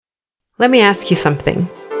Let me ask you something.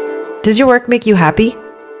 Does your work make you happy?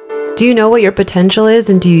 Do you know what your potential is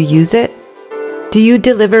and do you use it? Do you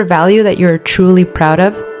deliver value that you're truly proud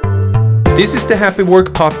of? This is the Happy Work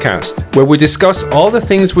Podcast, where we discuss all the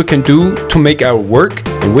things we can do to make our work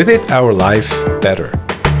and with it our life better.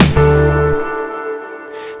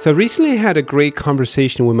 So recently I had a great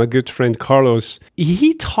conversation with my good friend Carlos.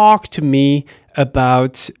 He talked to me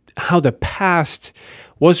about how the past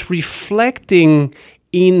was reflecting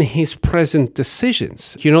in his present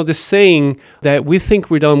decisions. You know, the saying that we think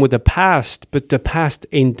we're done with the past, but the past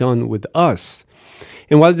ain't done with us.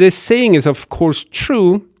 And while this saying is of course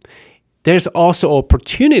true, there's also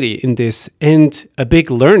opportunity in this and a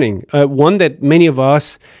big learning, one that many of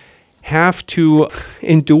us have to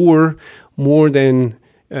endure more than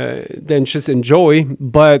just enjoy.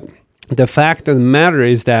 But the fact of the matter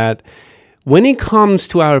is that when it comes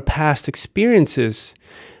to our past experiences,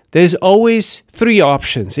 there's always three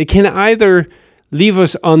options. It can either leave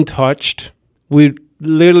us untouched. We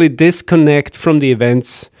literally disconnect from the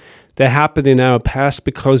events that happened in our past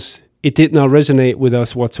because it did not resonate with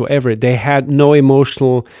us whatsoever. They had no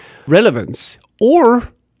emotional relevance. Or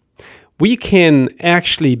we can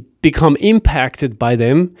actually become impacted by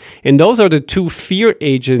them. And those are the two fear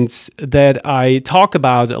agents that I talk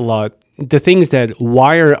about a lot. The things that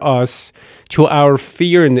wire us to our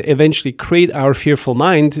fear and eventually create our fearful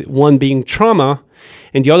mind, one being trauma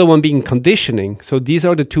and the other one being conditioning. So these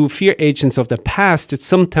are the two fear agents of the past that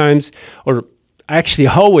sometimes, or actually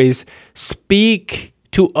always, speak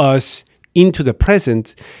to us into the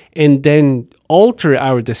present and then alter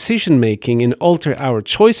our decision making and alter our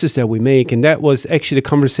choices that we make. And that was actually the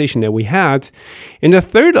conversation that we had. And the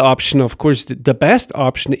third option, of course, the best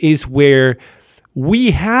option is where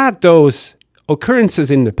we had those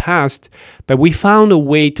occurrences in the past, but we found a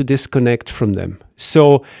way to disconnect from them.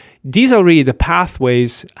 So these are really the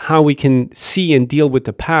pathways how we can see and deal with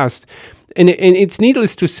the past. And it's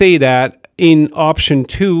needless to say that in option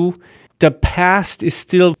 2, the past is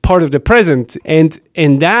still part of the present. And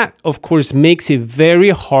that, of course, makes it very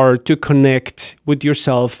hard to connect with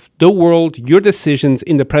yourself, the world, your decisions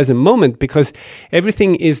in the present moment, because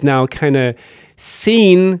everything is now kind of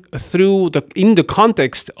seen in the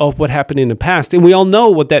context of what happened in the past. And we all know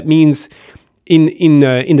what that means in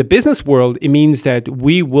the business world. It means that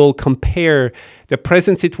we will compare the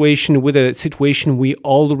present situation with a situation we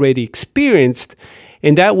already experienced.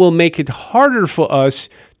 And that will make it harder for us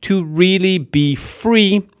to really be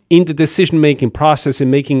free in the decision-making process and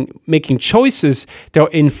making choices that are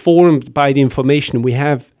informed by the information we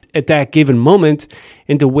have at that given moment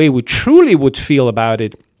and the way we truly would feel about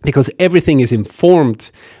it. Because everything is informed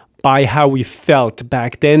by how we felt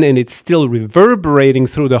back then, and it's still reverberating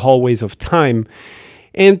through the hallways of time.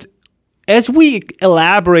 And as we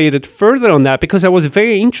elaborated further on that, because I was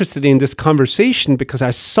very interested in this conversation, because I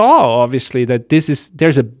saw obviously that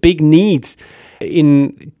there's a big need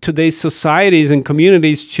in today's societies and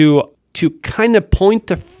communities to kind of point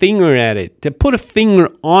a finger at it, to put a finger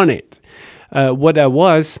on it, what that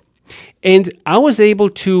was. And I was able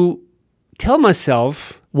to tell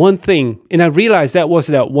myself one thing, and I realized that was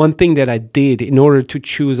that one thing that I did in order to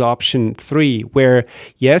choose option 3, where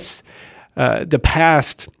yes, the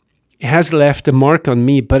past has left a mark on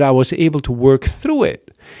me, but I was able to work through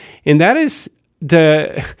it. And that is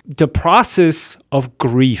the process of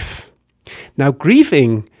grief. Now,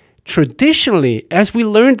 grieving, traditionally, as we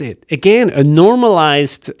learned it, again, a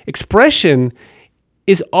normalized expression,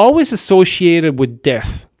 is always associated with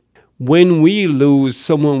death. When we lose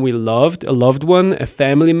someone we loved, a loved one, a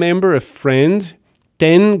family member, a friend,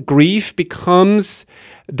 then grief becomes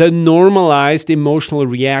the normalized emotional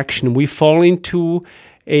reaction. We fall into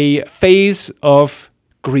a phase of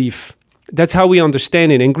grief. That's how we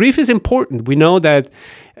understand it. And grief is important. We know that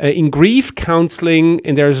in grief counseling,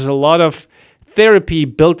 and there's a lot of therapy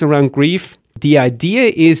built around grief, the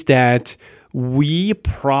idea is that we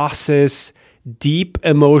process deep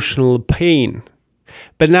emotional pain.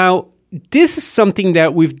 But now, this is something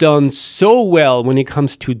that we've done so well when it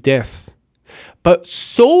comes to death, but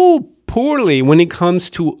so poorly when it comes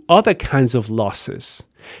to other kinds of losses.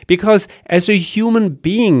 Because as a human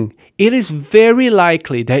being, it is very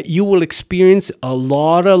likely that you will experience a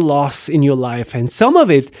lot of loss in your life. And some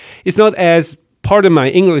of it is not as, pardon my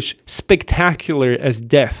English, spectacular as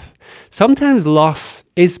death. Sometimes loss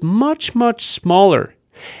is much, much smaller,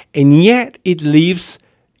 and yet it leaves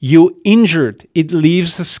you injured. It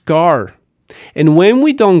leaves a scar. And when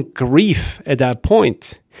we don't grieve at that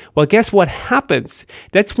point, well, guess what happens?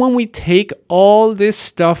 That's when we take all this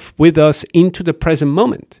stuff with us into the present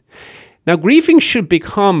moment. Now, grieving should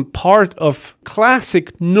become part of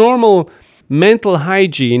classic, normal mental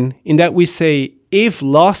hygiene in that we say, if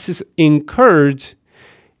loss is incurred,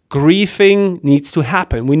 grieving needs to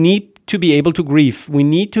happen. We need to be able to grieve. We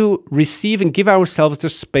need to receive and give ourselves the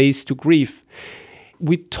space to grieve.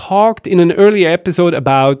 We talked in an earlier episode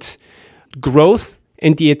about growth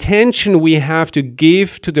and the attention we have to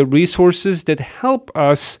give to the resources that help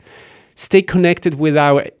us stay connected with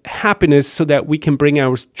our happiness so that we can bring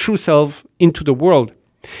our true self into the world.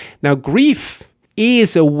 Now, grief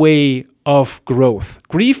is a way of growth.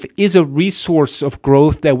 Grief is a resource of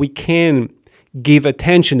growth that we can give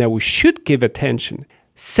attention, that we should give attention.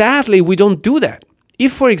 Sadly, we don't do that.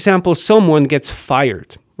 If, for example, someone gets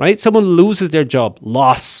fired, right? Someone loses their job,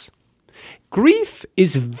 loss. Grief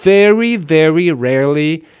is very, very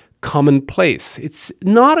rarely commonplace. It's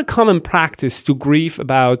not a common practice to grieve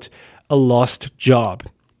about a lost job.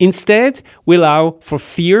 Instead, we allow for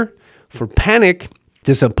fear, for panic,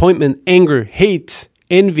 disappointment, anger, hate,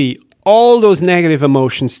 envy, all those negative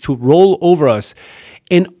emotions to roll over us.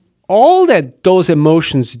 And all that those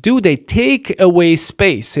emotions do, they take away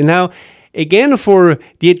space. And now, again, for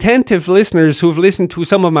the attentive listeners who've listened to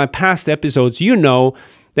some of my past episodes, you know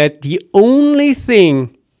that the only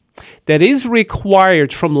thing that is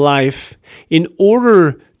required from life in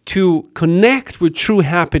order to connect with true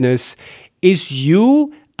happiness is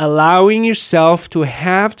you allowing yourself to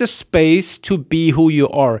have the space to be who you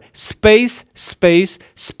are. Space, space,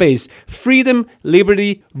 space. Freedom,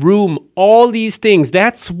 liberty, room, all these things.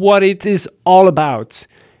 That's what it is all about.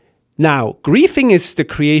 Now, grieving is the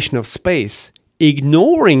creation of space.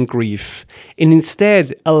 Ignoring grief and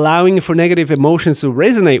instead allowing for negative emotions to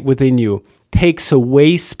resonate within you takes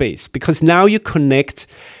away space, because now you connect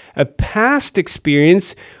a past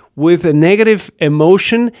experience with a negative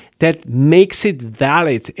emotion that makes it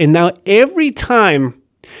valid. And now every time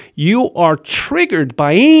you are triggered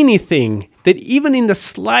by anything that even in the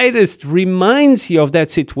slightest reminds you of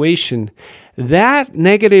that situation, that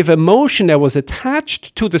negative emotion that was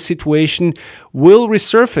attached to the situation will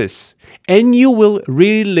resurface. And you will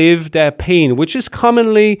relive that pain, which is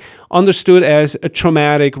commonly understood as a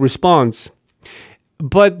traumatic response.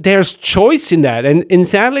 But there's choice in that. And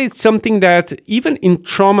sadly, it's something that even in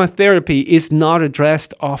trauma therapy is not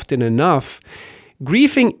addressed often enough.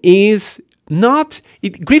 Grieving is not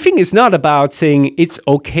about saying it's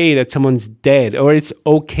okay that someone's dead or it's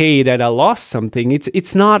okay that I lost something.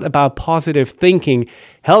 It's not about positive thinking.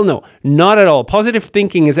 Hell no, not at all. Positive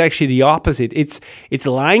thinking is actually the opposite. It's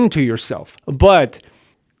lying to yourself. But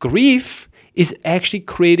grief is actually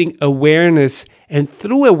creating awareness, and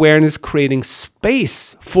through awareness, creating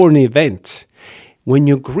space for an event. When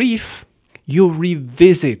you grieve, you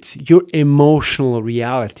revisit your emotional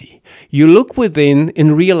reality. You look within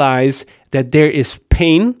and realize that there is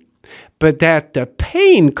pain, but that the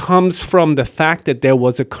pain comes from the fact that there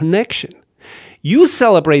was a connection. You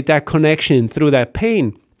celebrate that connection through that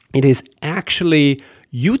pain. It is actually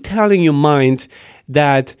you telling your mind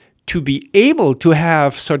that to be able to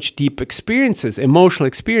have such deep experiences, emotional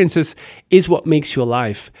experiences, is what makes you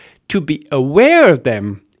alive. To be aware of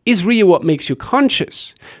them is really what makes you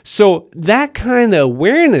conscious. So that kind of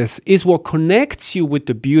awareness is what connects you with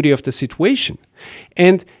the beauty of the situation.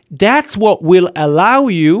 And that's what will allow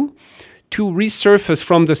you to resurface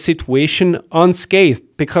from the situation unscathed,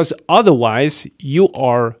 because otherwise you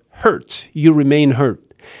are hurt. You remain hurt.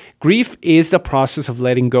 Grief is the process of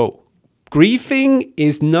letting go. Grieving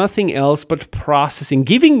is nothing else but processing,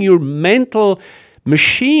 giving your mental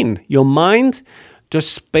machine, your mind, the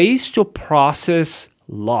space to process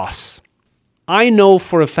loss. I know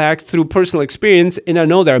for a fact through personal experience, and I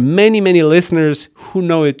know there are many, many listeners who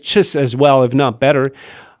know it just as well, if not better.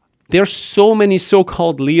 There are so many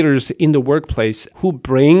so-called leaders in the workplace who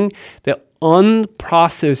bring the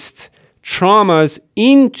unprocessed traumas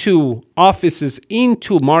into offices,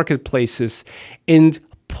 into marketplaces, and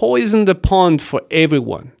poison the pond for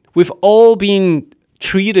everyone. We've all been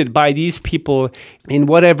treated by these people in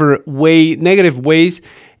whatever way, negative ways,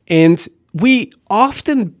 and we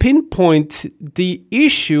often pinpoint the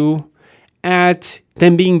issue at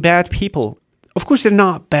them being bad people. Of course, they're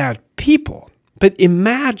not bad people, but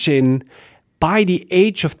imagine by the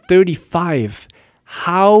age of 35,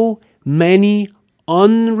 how many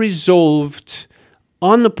unresolved,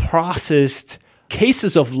 unprocessed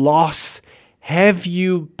cases of loss have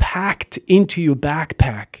you packed into your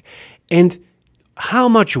backpack? And how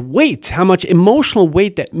much weight, how much emotional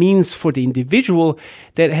weight that means for the individual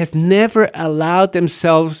that has never allowed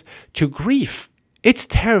themselves to grieve. It's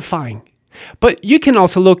terrifying. But you can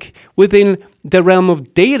also look within the realm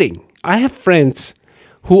of dating. I have friends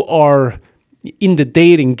who are in the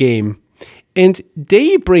dating game, And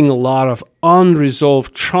they bring a lot of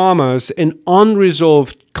unresolved traumas and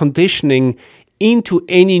unresolved conditioning into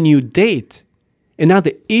any new date. And now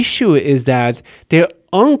the issue is that they're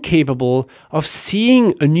incapable of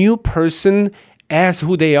seeing a new person as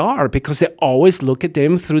who they are because they always look at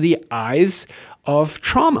them through the eyes of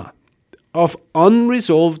trauma, of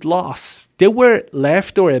unresolved loss. They were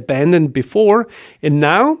left or abandoned before, and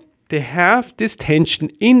now they have this tension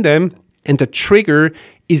in them, and the trigger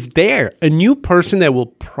is there, a new person that will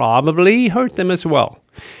probably hurt them as well.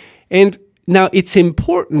 And now it's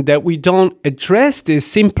important that we don't address this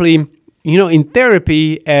simply, in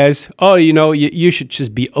therapy as, you should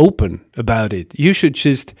just be open about it. You should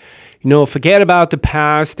just, forget about the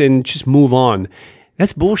past and just move on.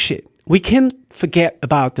 That's bullshit. We can't forget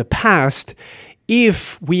about the past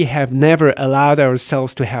if we have never allowed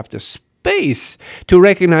ourselves to have the space to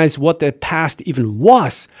recognize what the past even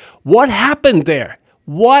was. What happened there?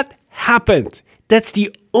 What happened? That's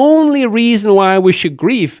the only reason why we should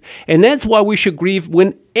grieve. And that's why we should grieve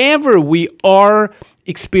whenever we are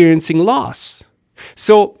experiencing loss.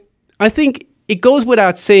 So I think it goes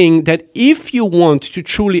without saying that if you want to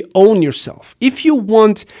truly own yourself, if you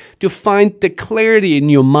want to find the clarity in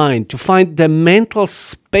your mind, to find the mental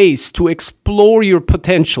space to explore your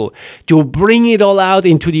potential, to bring it all out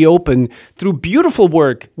into the open through beautiful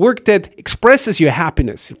work that expresses your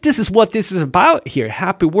happiness. This is what this is about here,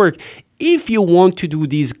 happy work. If you want to do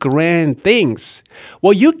these grand things,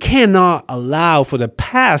 well, you cannot allow for the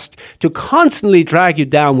past to constantly drag you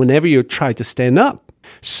down whenever you try to stand up.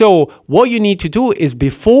 So what you need to do is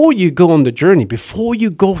before you go on the journey, before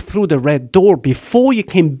you go through the red door, before you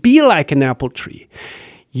can be like an apple tree,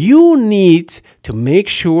 you need to make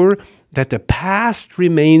sure that the past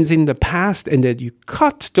remains in the past and that you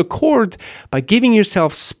cut the cord by giving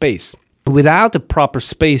yourself space. Without the proper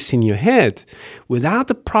space in your head, without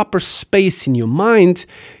the proper space in your mind,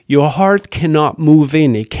 your heart cannot move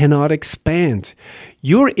in, it cannot expand.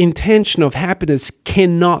 Your intention of happiness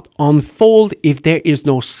cannot unfold if there is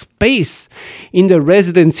no space in the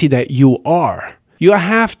residency that you are. You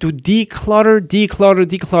have to declutter.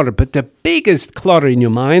 But the biggest clutter in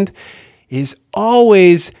your mind is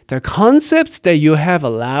always the concepts that you have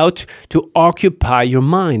allowed to occupy your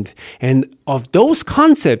mind. And of those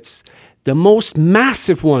concepts, the most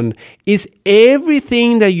massive one is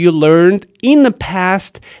everything that you learned in the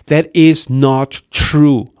past that is not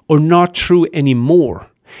true or not true anymore.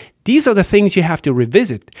 These are the things you have to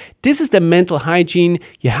revisit. This is the mental hygiene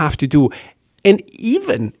you have to do. And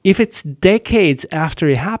even if it's decades after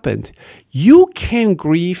it happened, you can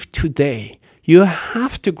grieve today. You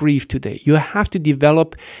have to grieve today. You have to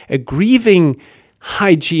develop a grieving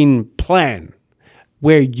hygiene plan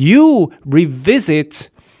where you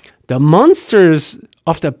revisit the monsters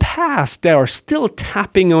of the past that are still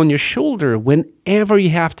tapping on your shoulder whenever you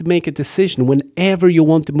have to make a decision, whenever you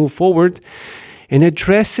want to move forward, and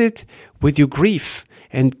address it with your grief.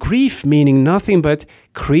 And grief meaning nothing but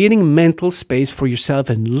creating mental space for yourself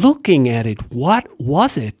and looking at it. What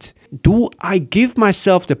was it? Do I give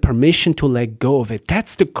myself the permission to let go of it?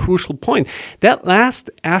 That's the crucial point. That last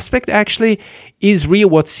aspect actually is really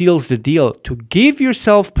what seals the deal. To give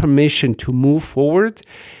yourself permission to move forward,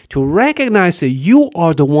 to recognize that you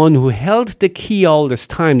are the one who held the key all this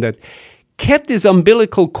time, that kept this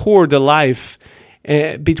umbilical cord alive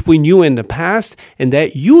between you and the past, and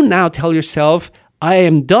that you now tell yourself, I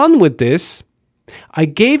am done with this. I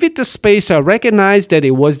gave it the space. I recognized that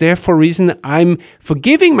it was there for a reason. I'm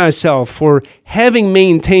forgiving myself for having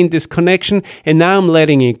maintained this connection, and now I'm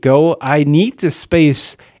letting it go. I need the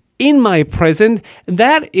space in my present.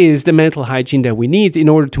 That is the mental hygiene that we need in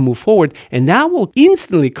order to move forward, and that will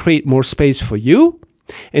instantly create more space for you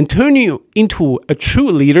and turn you into a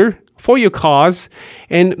true leader for your cause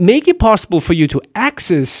and make it possible for you to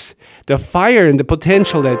access the fire and the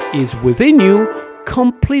potential that is within you,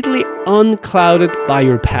 completely unclouded by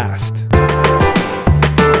your past.